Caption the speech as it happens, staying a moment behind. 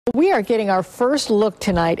We are getting our first look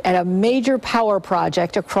tonight at a major power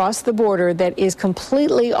project across the border that is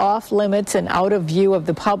completely off limits and out of view of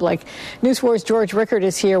the public. News 4's George Rickert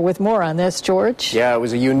is here with more on this. George? Yeah, it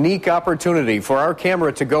was a unique opportunity for our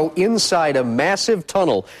camera to go inside a massive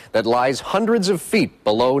tunnel that lies hundreds of feet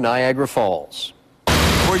below Niagara Falls.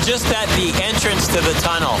 We're just at the entrance to the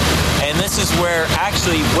tunnel, and this is where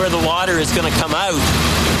the water is going to come out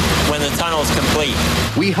when the tunnel is complete.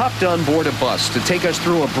 We hopped on board a bus to take us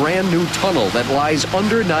through a brand new tunnel that lies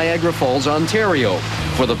under Niagara Falls, Ontario.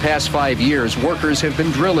 For the past 5 years, workers have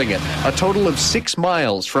been drilling it, a total of 6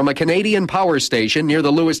 miles from a Canadian power station near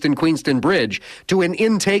the Lewiston-Queenston Bridge to an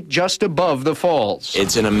intake just above the falls.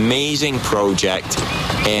 It's an amazing project,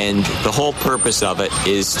 and the whole purpose of it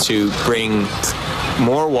is to bring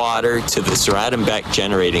more water to the Surratt-and-Beck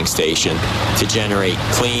generating station to generate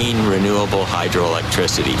clean, renewable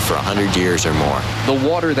hydroelectricity for 100 years or more. The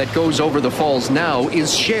water that goes over the falls now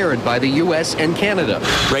is shared by the U.S. and Canada.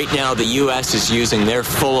 Right now, the U.S. is using their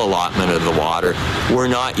full allotment of the water. We're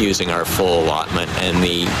not using our full allotment, and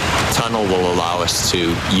the tunnel will allow us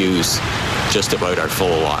to use just about our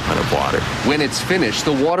full allotment of water. When it's finished,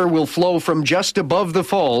 the water will flow from just above the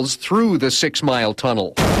falls through the 6-mile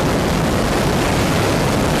tunnel.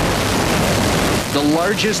 The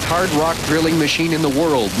largest hard rock drilling machine in the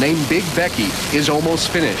world, named Big Becky, is almost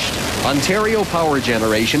finished. Ontario Power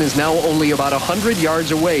Generation is now only about 100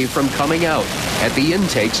 yards away from coming out at the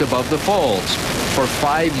intakes above the falls. For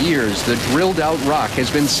 5 years, the drilled-out rock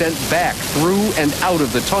has been sent back through and out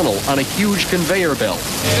of the tunnel on a huge conveyor belt.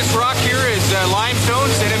 This rock here is limestone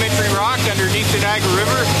sedimentary rock underneath the Niagara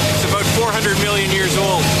River. It's about 400 million years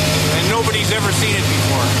old, and nobody's ever seen it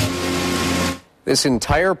before. This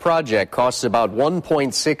entire project costs about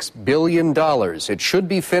 $1.6 billion. It should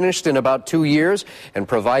be finished in about 2 years and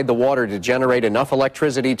provide the water to generate enough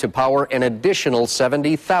electricity to power an additional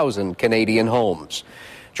 70,000 Canadian homes.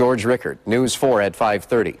 George Rickert, News 4 at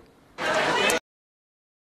 5:30.